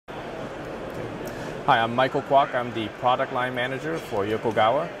Hi, I'm Michael Kwok. I'm the product line manager for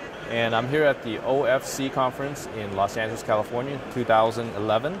Yokogawa, and I'm here at the OFC conference in Los Angeles, California,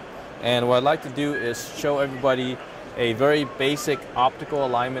 2011. And what I'd like to do is show everybody a very basic optical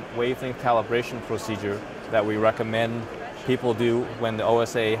alignment wavelength calibration procedure that we recommend people do when the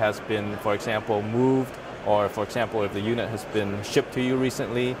OSA has been, for example, moved, or for example, if the unit has been shipped to you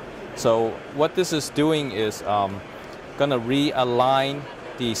recently. So what this is doing is going to realign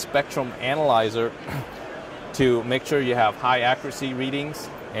the spectrum analyzer to make sure you have high accuracy readings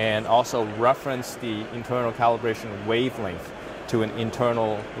and also reference the internal calibration wavelength to an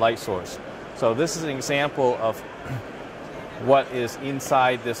internal light source. So this is an example of what is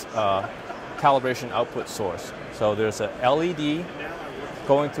inside this calibration output source. So there's a LED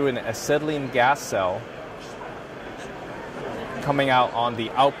going through an acetylene gas cell coming out on the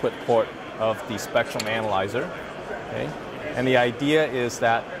output port of the spectrum analyzer. Okay? And the idea is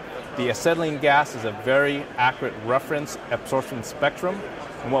that the acetylene gas is a very accurate reference absorption spectrum.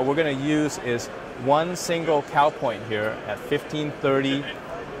 And what we're going to use is one single cal point here at 1530.3714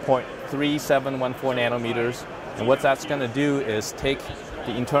 nanometers. And what that's going to do is take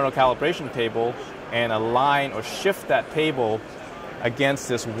the internal calibration table and align or shift that table against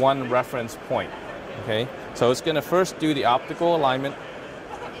this one reference point. Okay? So it's going to first do the optical alignment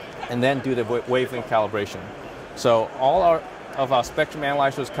and then do the wavelength calibration. So all of our spectrum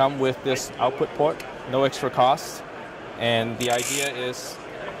analyzers come with this output port, no extra cost. And the idea is,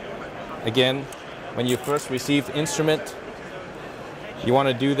 again, when you first receive the instrument, you want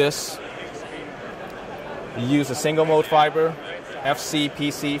to do this. You use a single mode fiber, FC,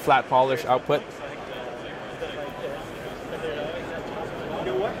 PC, flat polish output.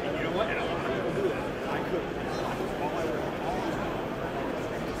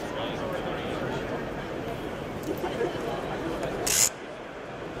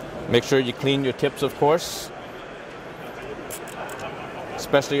 Make sure you clean your tips, of course,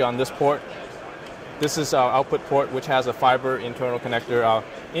 especially on this port. This is our output port, which has a fiber internal connector. Our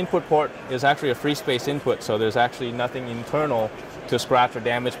input port is actually a free space input, so there's actually nothing internal to scratch or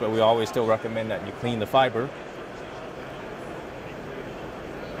damage, but we always still recommend that you clean the fiber.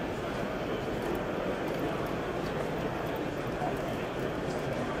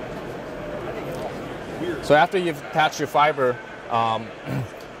 So after you've attached your fiber,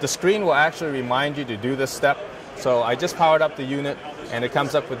 the screen will actually remind you to do this step. So I just powered up the unit and it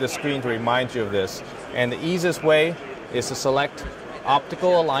comes up with this screen to remind you of this. And the easiest way is to select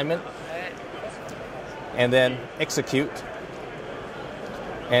optical alignment and then execute.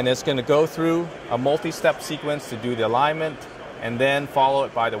 And it's going to go through a multi-step sequence to do the alignment and then follow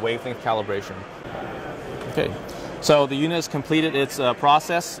it by the wavelength calibration. Okay, so the unit has completed its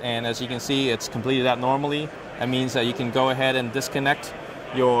process, and as you can see, it's completed that normally. That means that you can go ahead and disconnect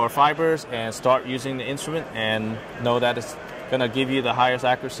your fibers and start using the instrument and know that it's going to give you the highest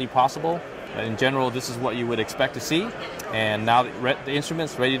accuracy possible. In general, this is what you would expect to see, and now the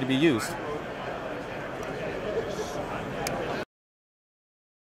instrument's ready to be used.